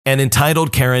An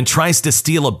entitled Karen tries to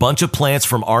steal a bunch of plants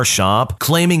from our shop,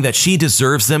 claiming that she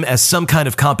deserves them as some kind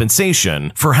of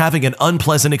compensation for having an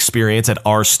unpleasant experience at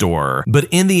our store. But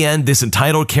in the end, this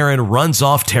entitled Karen runs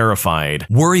off terrified,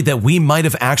 worried that we might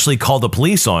have actually called the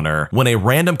police on her when a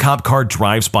random cop car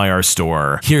drives by our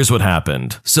store. Here's what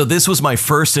happened. So this was my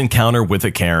first encounter with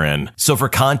a Karen. So for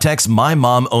context, my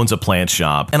mom owns a plant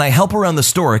shop, and I help around the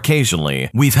store occasionally.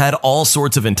 We've had all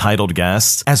sorts of entitled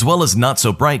guests, as well as not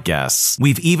so bright guests.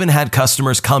 We've even had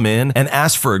customers come in and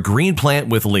ask for a green plant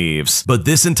with leaves, but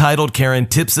this entitled Karen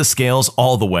tips the scales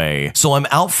all the way. So I'm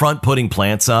out front putting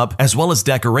plants up, as well as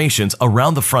decorations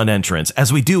around the front entrance,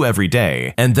 as we do every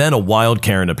day. And then a wild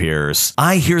Karen appears.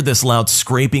 I hear this loud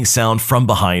scraping sound from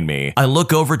behind me. I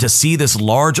look over to see this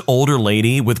large older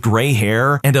lady with gray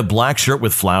hair and a black shirt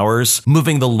with flowers,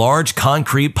 moving the large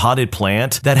concrete potted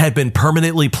plant that had been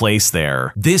permanently placed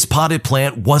there. This potted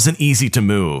plant wasn't easy to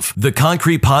move. The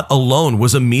concrete pot alone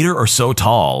was a meter or so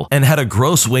tall and had a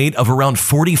gross weight of around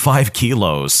 45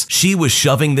 kilos. She was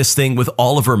shoving this thing with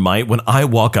all of her might when I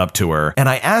walk up to her, and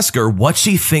I ask her what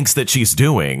she thinks that she's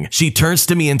doing. She turns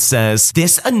to me and says,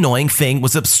 "This annoying thing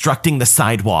was obstructing the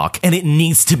sidewalk and it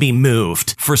needs to be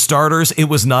moved." For starters, it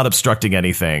was not obstructing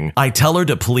anything. I tell her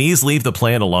to please leave the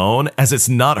plant alone as it's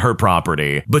not her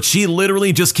property, but she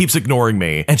literally just keeps ignoring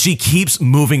me and she keeps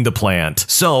moving the plant.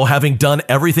 So having done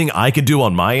everything I could do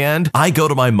on my end, I go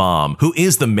to my mom, who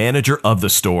is the manager of the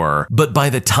store. But by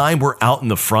the time we're out in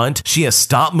the front, she has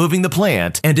stopped moving the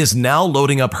plant and is now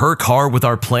loading up her car with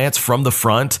our plants from the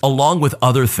front, along with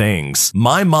other things.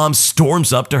 My mom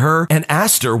storms up to her and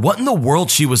asked her what in the world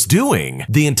she was doing.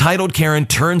 The entitled Karen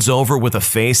turns over with a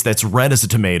face that's red as a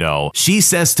tomato. She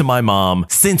says to my mom,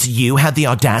 "Since you had the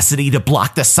audacity to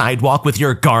block the sidewalk with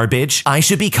your garbage, I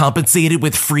should be compensated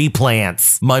with free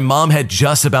plants." My mom had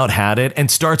just about had it and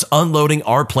starts unloading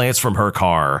our plants from her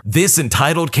car. This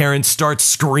entitled Karen starts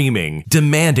screaming,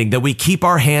 demanding that we keep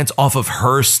our hands off of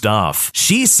her stuff.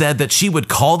 She said that she would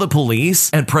call the police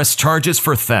and press charges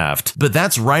for theft, but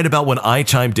that's right about when I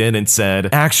chimed in and said,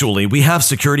 "Actually, we have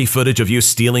security footage of you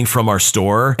stealing from our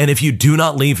store, and if you do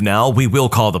not leave now, we will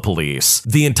call the police."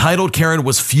 The entitled Karen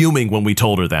was fuming when we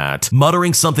told her that,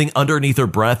 muttering something underneath her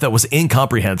breath that was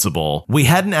incomprehensible. We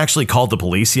hadn't actually called the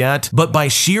police yet, but by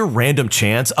sheer random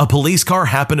chance, a police car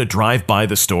happened to drive by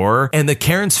the store, and the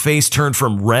Karen's face turned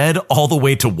from red all the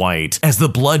way to white as the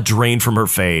blood drained from her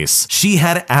face. She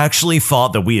had actually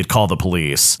thought that we had called the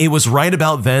police. It was right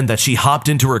about then that she hopped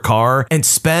into her car and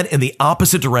sped in the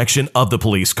opposite direction of the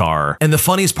police car. And the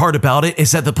funniest part about it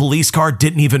is that the police car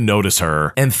didn't even notice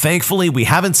her. And thankfully, we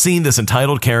haven't seen this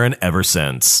entitled Karen ever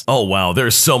since. Oh wow,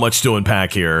 there's so much to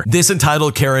unpack here. This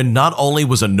entitled Karen not only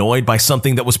was annoyed by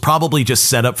something that was probably just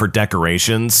set up for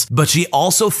decorations, but she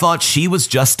also thought she was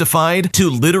justified to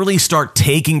literally start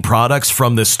taking products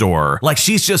from the store. Like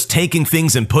she's just taking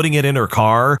things and putting it in her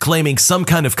car, claiming some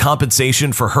kind of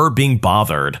compensation for her being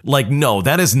bothered. Like, no,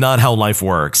 that is not how life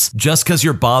works. Just because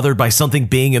you're bothered by something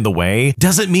being in the way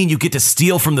doesn't mean you get to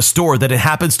steal from the store that it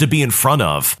happens to be in front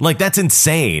of. Like, that's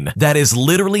insane. That is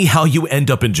literally how you end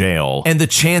up in jail. And the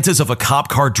chances of a cop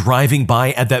car driving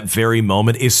by at that very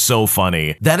moment is so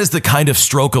funny. That is the kind of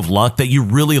stroke of luck that you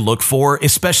really look for,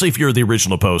 especially if you're the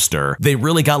original poster. They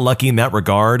really got lucky in that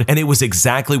regard, and it was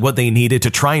exactly what they needed to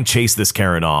try and chase this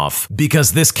Karen off.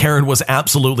 Because this Karen was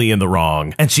absolutely in the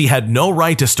wrong, and she had no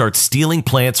right to start stealing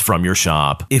plants from your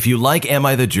shop. If you like Am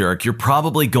I the Jerk, you're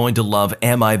probably going to love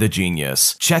Am I the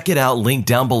Genius. Check it out, link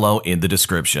down below in the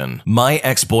description. My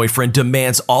ex-boyfriend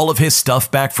demands all of his stuff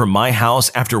back from my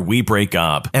house after we break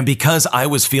up, and because I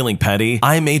was feeling petty,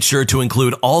 I made sure to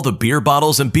include all the beer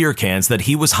bottles and beer cans that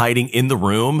he was hiding in the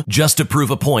room just to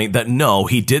prove a point that no,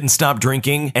 he didn't stop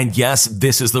drinking, and yes,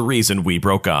 this is the reason we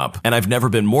broke up. And I've never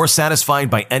been more satisfied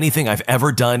by anything I've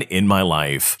ever done in my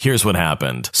life. Here's what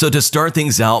happened. So to start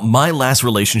things out, my last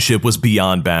relationship was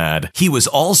beyond bad. He was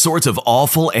all sorts of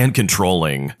awful and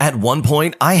controlling. At one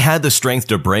point, I had the strength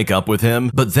to break up with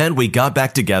him, but then we got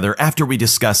back together after we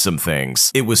discussed some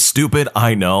things. It was stupid,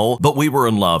 I know, but we were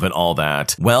in love and all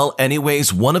that. Well,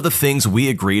 anyways, one of the things we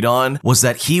agreed on was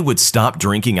that he would stop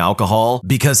drinking alcohol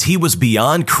because he was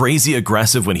beyond crazy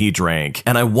aggressive when he drank,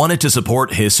 and I wanted to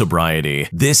support his sobriety.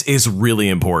 This is really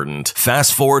important.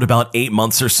 Fast forward about 8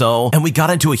 months or so, and we got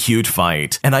into a huge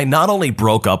fight, and I not only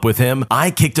broke up with him,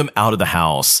 I kicked him out of the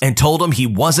house and told him he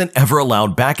wasn't ever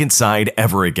allowed back inside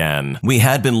ever again. We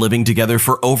had been living together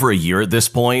for over a year at this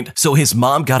point, so his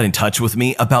mom got in touch with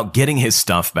me about getting his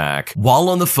stuff back. While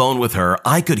on the phone with her,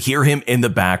 I could hear him in the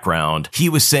background. He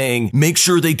was saying, "Make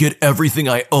sure they get everything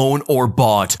I own or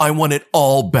bought. I want it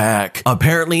all back."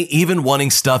 Apparently, even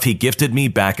wanting stuff he gifted me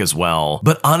back as well.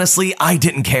 But honestly, I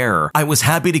didn't care. I was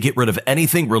happy to get rid of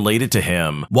anything related to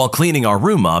him. While cleaning our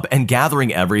room up and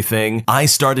gathering everything, I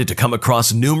started to come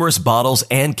across numerous bottles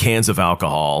and cans of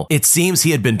alcohol. It seems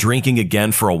he had been drinking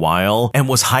again for a while and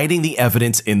was hiding the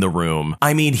evidence in the room.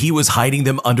 I mean, he was hiding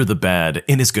them under the bed,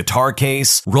 in his guitar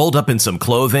case, rolled up in some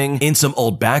clothing, in some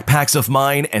old backpacks of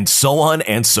mine, and so on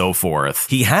and so forth.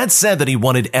 He had said that he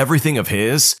wanted everything of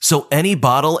his, so any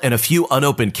bottle and a few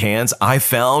unopened cans I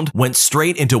found went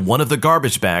straight into one of the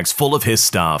garbage bags full of his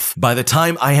stuff. By the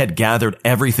time I had gathered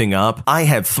everything up, I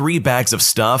had 3 bags of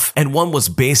stuff, and one was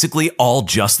basically all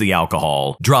just the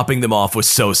alcohol. Dropping them off was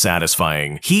so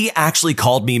satisfying. He actually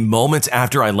called me moments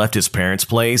after I left his parents'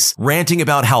 place, ranting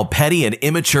about how petty and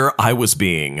immature I was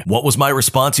being. What was my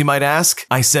response, you might ask?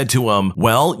 I said to him,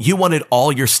 well, you wanted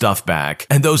all your stuff back,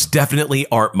 and those definitely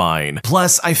aren't mine.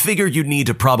 Plus, I figured you'd need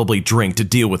to probably drink to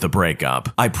deal with the breakup.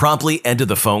 I promptly ended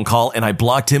the phone call and I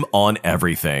blocked him on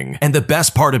everything. And the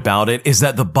best part about it is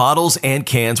that the bottles and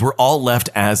cans were all left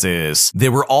as is. They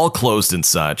were all closed and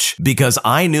such, because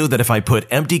I knew that if I put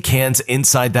empty cans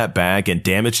inside that bag and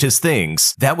damaged his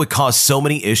things, that would cause so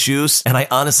many issues, and I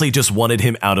honestly just wanted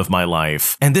him out of my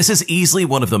life. And this is easily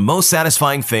one of the most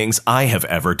satisfying things I have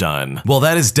ever done. Well,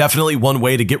 that is definitely one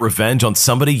way to get revenge on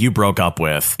somebody you broke up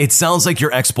with. It sounds like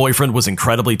your ex-boyfriend was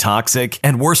incredibly toxic,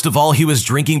 and worst of all, he was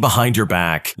drinking behind your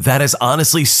back. That is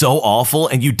honestly so awful,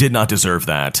 and you did not deserve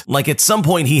that. Like, at some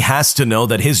point, he has to know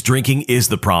that his drinking is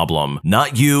the problem.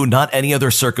 Not you, not any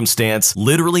other circumstance.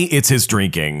 Literally, it's his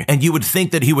drinking. And you would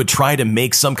think that he would try to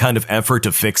make some kind of effort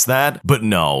to fix that, but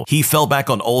no. He fell back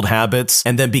on old habits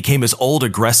and then became his old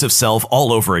aggressive self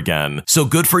all over again. So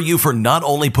good for you for not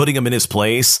only putting him in his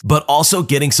place, but also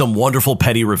getting some wonderful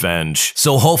petty revenge.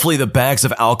 So hopefully the bags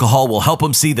of alcohol will help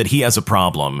him see that he has a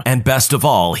problem. And best of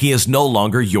all, he is no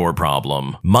longer your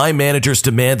problem. My managers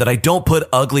demand that I don't put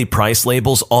ugly price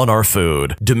labels on our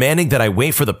food, demanding that I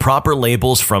wait for the proper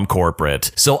labels from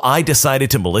corporate. So I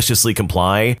decided to maliciously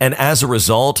comply, and as a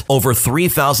result, over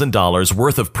 $3,000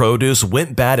 worth of produce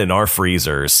went bad in our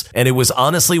freezers, and it was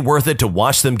honestly worth it to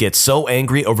watch them get so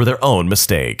angry over their own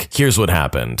mistake. Here's what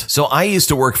happened. So I used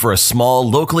to work for a small,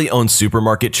 locally owned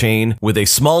supermarket chain with a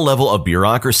small level of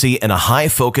bureaucracy and a high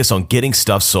focus on getting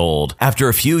stuff sold. After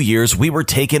a few years, we were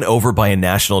taken over by a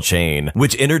national chain,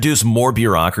 which introduced more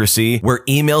bureaucracy, where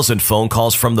emails and phone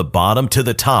calls from the bottom to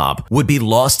the top would be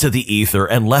lost to the ether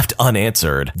and left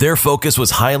unanswered. Their focus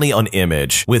was highly on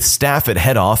image, with staff at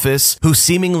head office who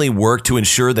seemingly worked to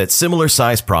ensure that similar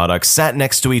sized products sat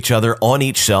next to each other on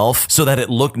each shelf so that it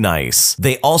looked nice.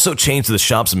 They also changed the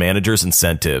shop's managers'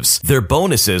 incentives. Their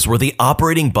bonuses were the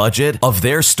operating budget of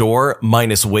their store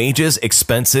minus wages,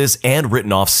 expenses, and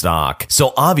written off stock.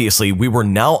 So obviously we were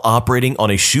now operating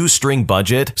on a shoestring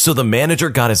budget, so the manager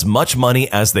got as much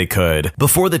money as they could.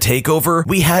 Before the takeover,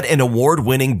 we had an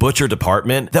award-winning butcher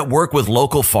department that worked with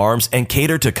local farms and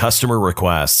catered to customer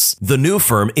requests. The new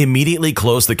firm immediately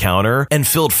closed the counter and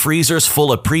filled freezers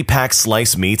full of pre-packed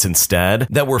sliced meats instead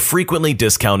that were frequently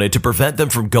discounted to prevent them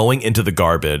from going into the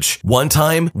garbage. One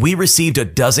time, we received a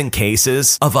dozen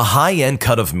cases of a high-end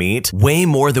cut of meat, way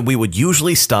more than we would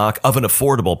usually stock of an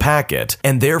affordable packet,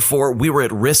 and therefore we were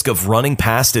at risk of running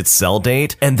past its sell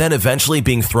date and then eventually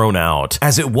being thrown out.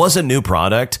 As it was a new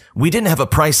product, we didn't have a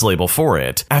price label for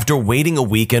it. After waiting a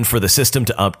weekend for the system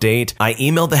to update, I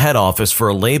emailed the head office for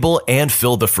a label and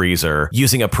filled the freezer,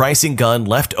 using a pricing gun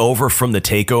left over from the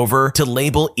takeover to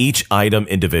label each item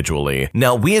individually.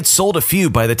 Now, we had sold a few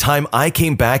by the time I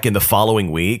came back in the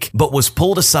following week, but was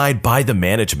pulled aside by the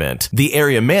management. The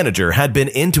area manager had been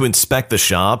in to inspect the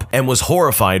shop and was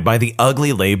horrified by the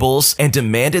ugly labels and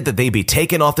demanded that they be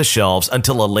taken off the shelves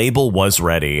until a label was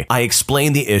ready. I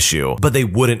explained the issue, but they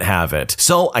wouldn't have it.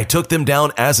 So I took them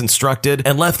down as instructed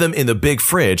and left them in the big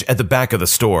fridge at the back of the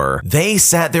store. They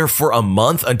sat there for a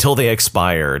month until they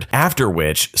expired, after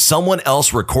which someone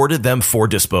else recorded them for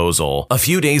disposal. A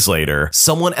few days later,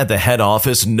 someone at the head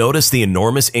office noticed the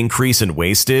enormous increase in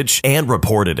wastage and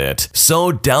reported it.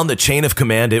 So down the chain of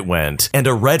command it went, and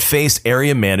a red-faced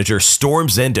area manager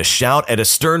storms in to shout at a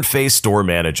stern-faced store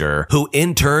manager, who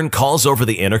in turn calls over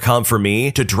the intercom for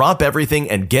me to drop everything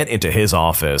and get into his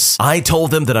office. I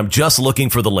told them that I'm just looking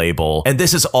for the label, and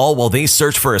this is all while they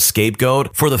search for a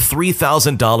scapegoat for the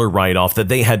 $3,000 write-off that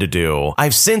they had to do.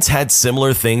 I've since had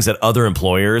similar things at other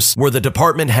employers where the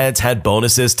department heads had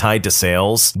bonuses tied to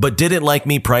sales, but didn't like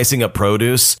me pricing up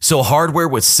produce, so hardware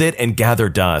would sit and gather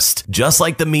dust, just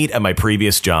like the meat at my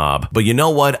previous job. But you know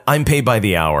what? I'm paid by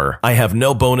the hour. I have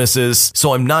no bonuses,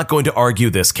 so I'm not going to argue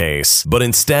this case, but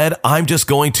instead, I'm just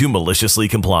going to maliciously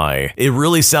comply. It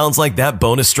really sounds like that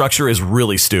bonus structure is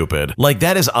really stupid. Like,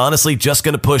 that is honestly just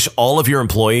going to push all of your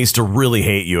employees to really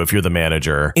hate you if you're the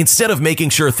manager. together. Instead of making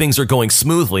sure things are going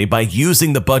smoothly by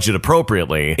using the budget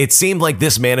appropriately, it seemed like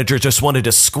this manager just wanted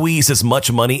to squeeze as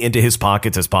much money into his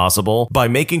pockets as possible by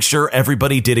making sure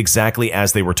everybody did exactly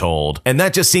as they were told. And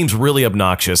that just seems really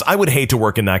obnoxious. I would hate to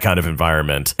work in that kind of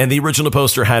environment. And the original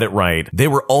poster had it right. They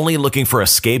were only looking for a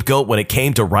scapegoat when it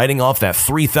came to writing off that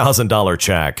 $3,000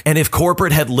 check. And if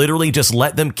corporate had literally just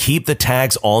let them keep the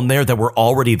tags on there that were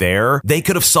already there, they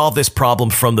could have solved this problem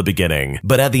from the beginning.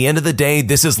 But at the end of the day,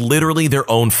 this is literally their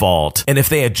own fault. And if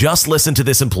they had just listened to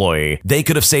this employee, they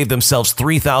could have saved themselves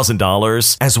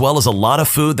 $3,000 as well as a lot of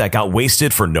food that got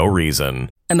wasted for no reason.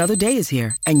 Another day is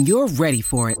here, and you're ready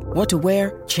for it. What to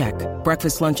wear? Check.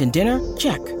 Breakfast, lunch, and dinner?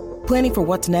 Check. Planning for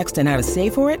what's next and how to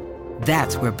save for it?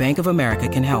 That's where Bank of America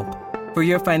can help. For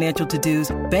your financial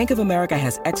to-dos, Bank of America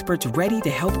has experts ready to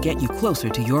help get you closer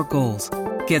to your goals.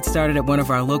 Get started at one of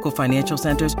our local financial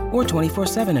centers or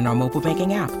 24/7 in our mobile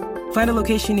banking app. Find a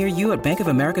location near you at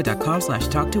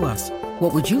bankofamerica.com/talktous.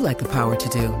 What would you like the power to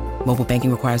do? Mobile banking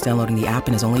requires downloading the app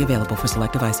and is only available for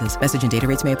select devices. Message and data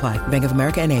rates may apply. Bank of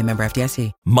America N.A., member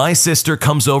FDIC. My sister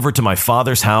comes over to my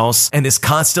father's house and is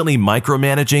constantly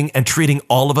micromanaging and treating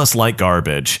all of us like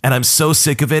garbage. And I'm so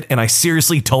sick of it, and I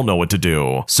seriously don't know what to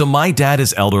do. So my dad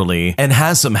is elderly and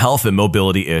has some health and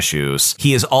mobility issues.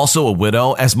 He is also a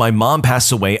widow, as my mom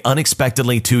passed away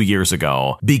unexpectedly 2 years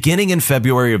ago. Beginning in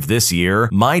February of this year,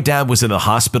 my dad was in the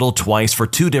hospital twice for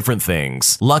 2 different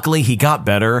things. Luckily, he got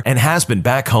better and has been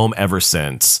back home ever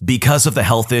since. Because of the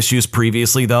health issues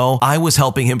previously though, I was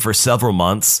helping him for several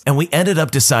months, and we ended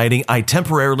up deciding I'd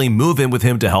temporarily move in with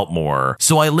him to help more.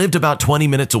 So I lived about 20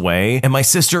 minutes away, and my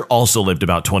sister also lived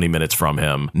about 20 minutes from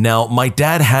him. Now, my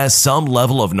dad has some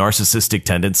level of narcissistic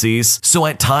tendencies, so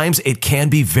at times it can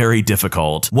be very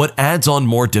difficult. What adds on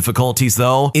more difficulties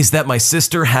though, is that my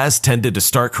sister has tended to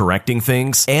start correcting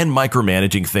things and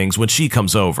micromanaging things when she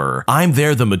comes over. I'm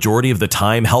there the majority of the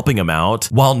time helping him out,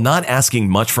 while not asking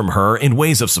much from her in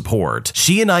ways of support.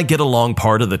 She and I get along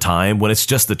part of the time when it's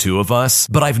just the 2 of us,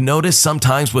 but I've noticed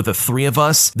sometimes with the 3 of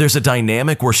us, there's a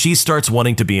dynamic where she starts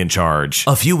wanting to be in charge.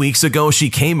 A few weeks ago,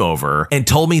 she came over and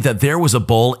told me that there was a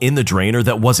bowl in the drainer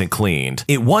that wasn't cleaned.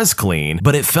 It was clean,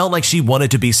 but it felt like she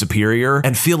wanted to be superior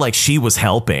and feel like she was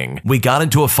helping. We got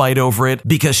into a fight over it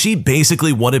because she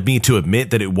basically wanted me to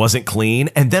admit that it wasn't clean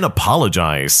and then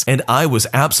apologize, and I was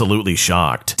absolutely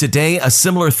shocked. Today, a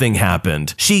similar thing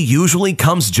happened. She usually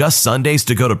comes just Sundays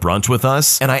to go to brunch with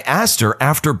us, and I asked her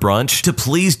after brunch to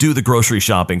please do the grocery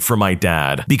shopping for my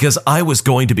dad because I was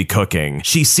going to be cooking.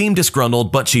 She seemed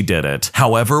disgruntled, but she did it.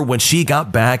 However, when she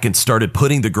got back and started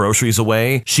putting the groceries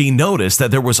away, she noticed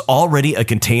that there was already a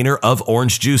container of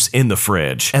orange juice in the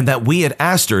fridge and that we had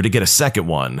asked her to get a second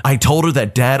one. I told her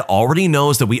that dad already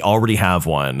knows that we already have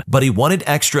one, but he wanted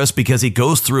extras because he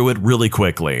goes through it really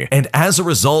quickly. And as a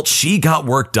result, she got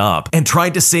worked up and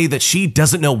tried to say that she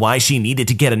doesn't know why she needed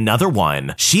to get another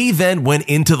one. She then went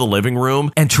into the living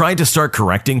room and tried to start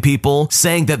correcting people,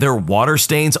 saying that there were water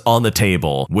stains on the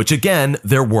table, which again,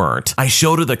 there weren't. I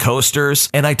showed her the coasters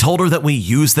and I told her that we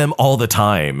use them all the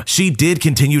time. She did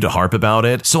continue to harp about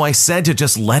it, so I said to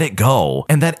just let it go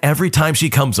and that every time she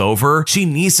comes over, she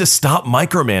needs to stop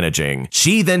micromanaging.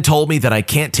 She then told me that I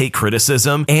can't take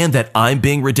criticism and that I'm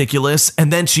being ridiculous,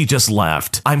 and then she just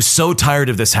left. I'm so tired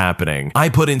of this happening. I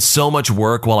put in so much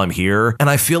work while I'm here, and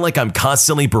I feel like I'm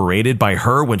constantly berated by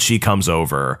her when she comes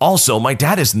over. Also, my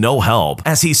dad is no help,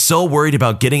 as he's so worried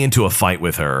about getting into a fight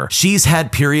with her. She's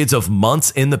had periods of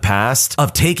months in the past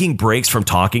of taking breaks from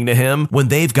talking to him when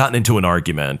they've gotten into an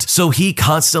argument. So he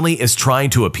constantly is trying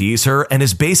to appease her and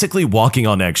is basically walking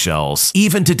on eggshells.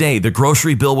 Even today, the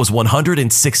grocery bill was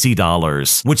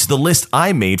 $160, which the list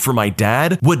I made for my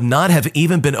dad would not have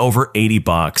even been over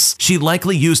 $80. She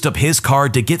likely used up his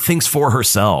card to get things for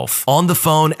herself. On the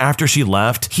phone after she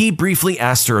left, he briefly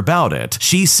asked her about it.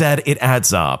 She said it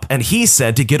adds up, and he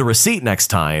said to get a receipt next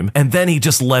time, and then he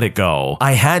just let it go.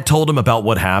 I had told him about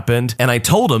what happened, and I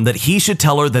told him that he should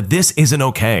tell her that this isn't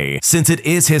okay, since it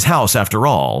is his house after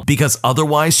all, because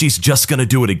otherwise she's just gonna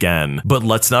do it again. But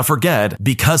let's not forget,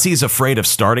 because he's afraid of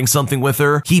starting something with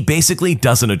her, he basically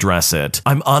doesn't address it.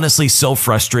 I'm honestly so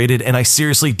frustrated, and I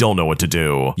seriously don't know what to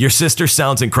do. Your sister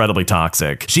sounds incredibly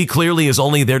toxic. She clearly is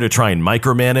only there to try and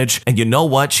micromanage, and you know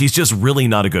what? She's just really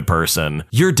not a good person.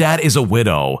 Your dad is a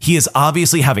widow. He is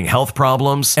obviously having health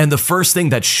problems, and the first thing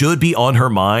that should be on her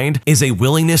mind is a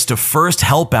willingness to first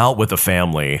help out with the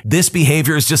family. This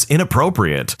behavior is just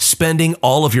inappropriate. Spending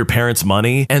all of your parents'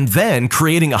 money and then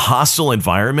creating a hostile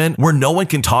environment where no one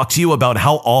can talk to you about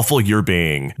how awful you're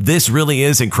being. This really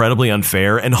is incredibly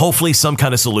unfair, and hopefully some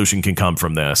kind of solution can come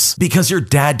from this, because your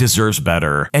dad deserves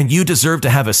better, and you deserve to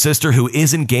have a sister who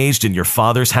is engaged in your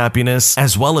father's happiness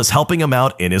as well as helping him out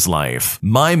about in his life.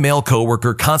 My male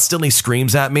coworker constantly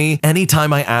screams at me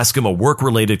anytime I ask him a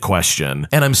work-related question,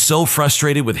 and I'm so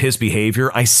frustrated with his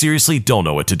behavior, I seriously don't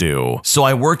know what to do. So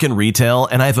I work in retail,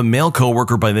 and I have a male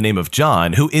coworker by the name of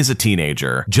John who is a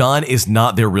teenager. John is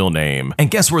not their real name.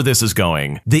 And guess where this is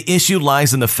going? The issue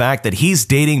lies in the fact that he's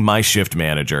dating my shift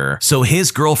manager, so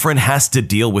his girlfriend has to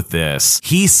deal with this.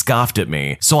 He scoffed at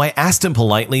me, so I asked him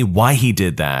politely why he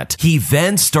did that. He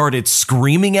then started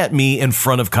screaming at me in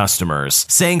front of customers,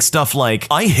 saying stuff like,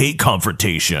 "I hate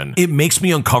confrontation. It makes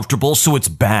me uncomfortable, so it's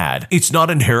bad. It's not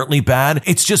inherently bad,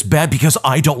 it's just bad because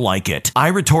I don't like it." I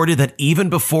retorted that even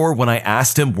before, when I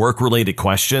asked him work-related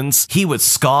questions, he would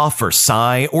scoff or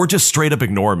sigh or just straight up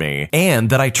ignore me, and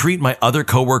that I treat my other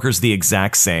coworkers the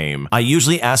exact same. I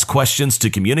usually ask questions to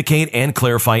communicate and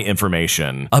clarify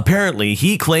information. Apparently,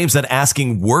 he claims that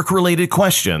asking work-related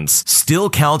questions still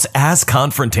counts as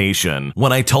confrontation.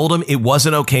 When I told him it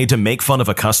wasn't okay to make fun of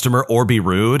a customer or be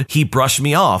rude, he brushed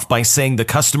me off by saying the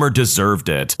customer deserved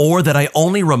it, or that I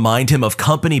only remind him of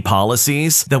company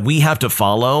policies that we have to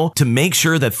follow to make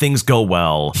sure that things go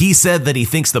well. He said that he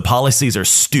thinks the policies are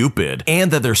stupid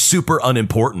and that they're super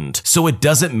unimportant, so it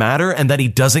doesn't matter, and that he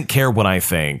doesn't care what I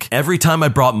think. Every time I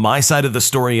brought my side of the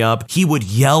story up, he would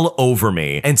yell over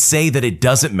me and say that it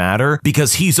doesn't matter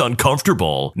because he's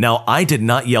uncomfortable. Now, I did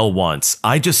not yell once.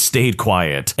 I just stayed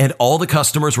quiet, and all the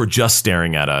customers were just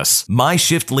staring at us. My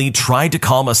shift lead tried to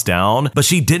calm us down, but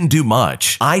she didn't do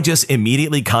much. I just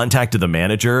immediately contacted the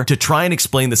manager to try and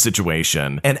explain the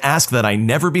situation and ask that I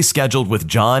never be scheduled with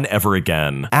John ever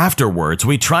again. Afterwards,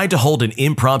 we tried to hold an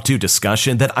impromptu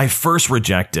discussion that I first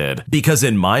rejected, because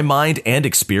in my mind and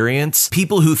experience,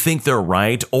 people who think they're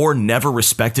right or never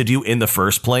respected you in the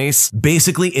first place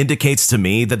basically indicates to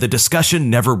me that the discussion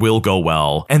never will go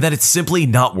well, and that it's simply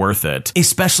not worth it,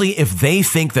 especially if they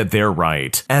think that they're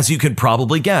right. As you can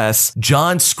probably guess,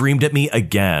 John screamed at me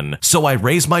again, so I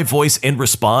raised my voice in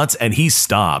response and he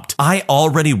stopped. I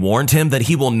already warned him that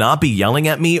he will not be yelling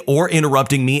at me or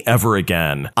interrupting me ever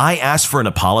again. I asked for an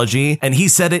apology, and he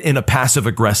said it in a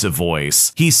passive-aggressive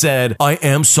voice. He said, "I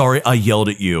am sorry I yelled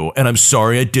at you, and I'm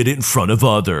sorry I did it in front of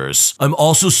others. I'm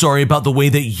also sorry about the way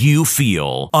that you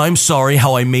feel. I'm sorry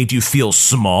how I made you feel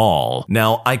small."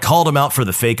 Now, I called him out for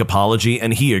the fake apology,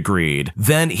 and he agreed.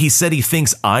 Then he said he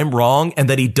thinks I'm wrong and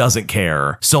that he doesn't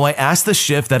care. So I asked the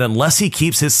shift that unless he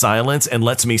keeps his silence and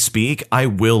lets me speak, I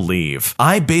will leave.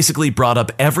 I basically brought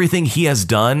up everything he has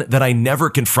done that I never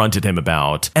confronted him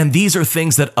about. And these are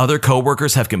things that other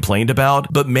coworkers have complained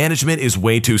about, but management is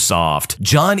way too soft.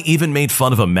 John even made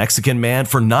fun of a Mexican man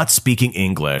for not speaking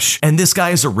English, and this guy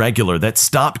is a regular that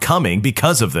stopped coming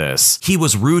because of this. He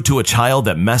was rude to a child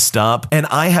that messed up, and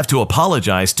I have to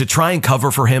apologize to try and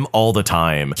cover for him all the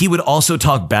time. He would also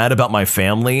talk bad about my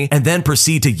family and then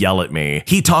proceed to yell at me.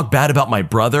 He talked bad about my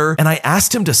brother, and I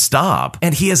asked him to stop,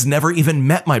 and he has never even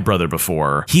met my brother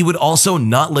before. He would also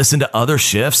not listen to other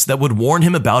shifts that would warn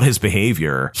him about his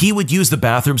behavior. He would use the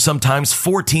bathroom sometimes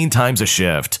 14 times a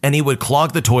shift, and he would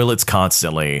clog the toilets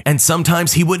constantly. And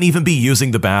sometimes he wouldn't even be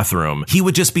using the bathroom. He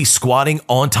would just be squatting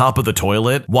on top of the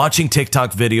toilet, watching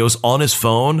TikTok videos on his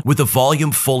phone with the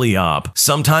volume fully up.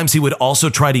 Sometimes he would also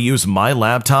try to use my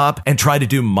laptop and try to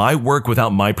do my work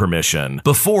without my permission.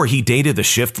 Before he dated the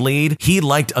shift lead, he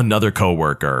liked another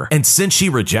coworker, and since she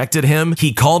rejected him,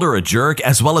 he called her a jerk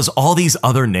as well as all these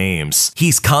other names.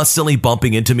 He's constantly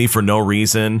bumping into me for no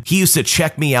reason. He used to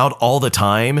check me out all the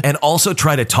time and also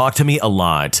try to talk to me a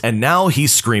lot, and now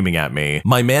he's screaming at me.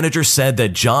 My manager said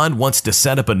that John wants to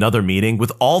set up another meeting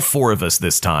with all four of us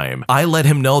this time. I let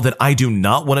him know that I do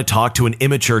not want to talk to an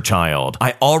immature child.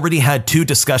 I already had 2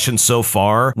 discussions so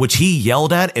far, which he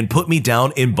yelled at and put me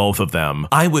down in both of them.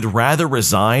 I would rather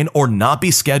resign or not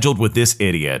be scheduled with this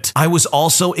idiot. I was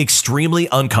also extremely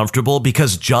uncomfortable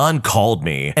because John called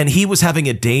me, and he was having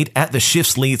a date at the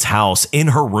shift's lead's house in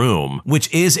her room,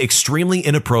 which is extremely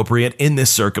inappropriate in this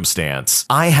circumstance.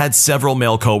 I had several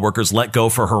male coworkers let go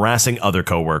for harassing other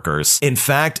coworkers. In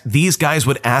fact, these guys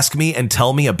would ask me and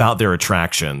tell me about their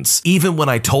attractions, even when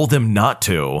I told them not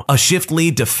to. A shift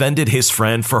lead defended his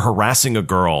friend for harassing a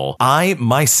girl. I,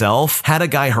 myself, had a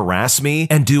guy harass me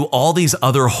and do all these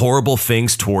other horrible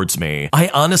things towards me. I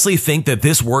honestly think that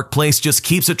this workplace just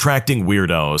keeps attracting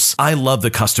weirdos. I love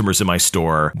the customers in my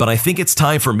store, but I think it's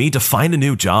time for me to find a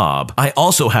new job. I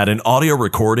also had an audio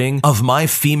recording of my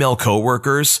female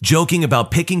coworkers joking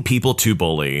about picking people to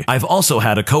bully. I've also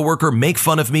had a coworker make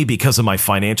fun of me because of my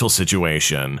financial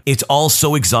situation. It's all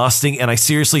so exhausting, and I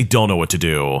seriously don't know what to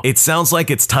do. It sounds like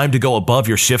it's time to go above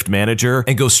your shift manager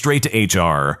and go straight to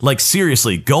HR. Like,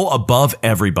 seriously, go above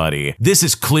everybody. This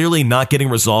is clearly not getting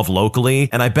resolved locally,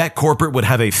 and I bet corporate would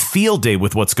have a field day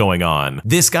with what's going on.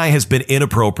 This guy has been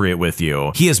inappropriate with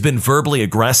you. He has been verbally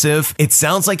aggressive. It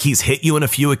sounds like he's hit you on a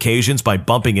few occasions by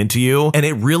bumping into you, and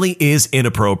it really is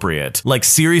inappropriate. Like,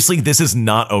 seriously, this is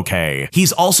not okay.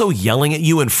 He's also yelling at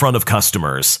you in front of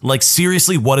customers. Like,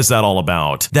 seriously, what is that all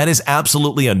about? That is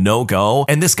absolutely a no-go,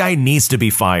 and this guy needs to be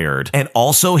fired. And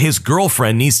also, his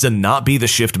girlfriend needs to not be the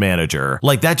shift manager.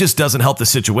 Like, that just doesn't help the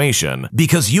situation,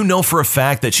 because you know for a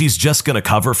fact that she's just gonna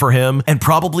cover for him and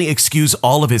probably excuse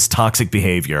all of his toxic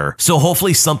behavior. So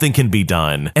hopefully something can be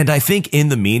done. And I think in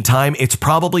the meantime, it's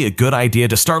probably a good idea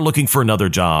to start looking for another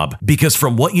job, because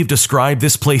from what you've described,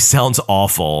 this place sounds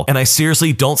awful, and I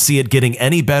seriously don't see it getting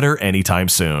any better anytime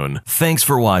soon. Thanks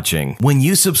for watching. When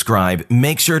you subscribe,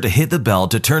 make sure to hit the bell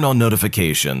to turn on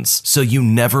notifications so you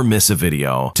never miss a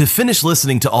video. To finish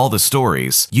listening to all the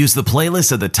stories, use the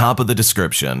playlist at the top of the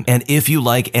description. And if you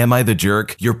like Am I the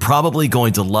Jerk, you're probably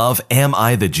going to love Am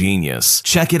I the Genius.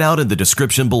 Check it out in the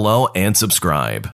description below and subscribe.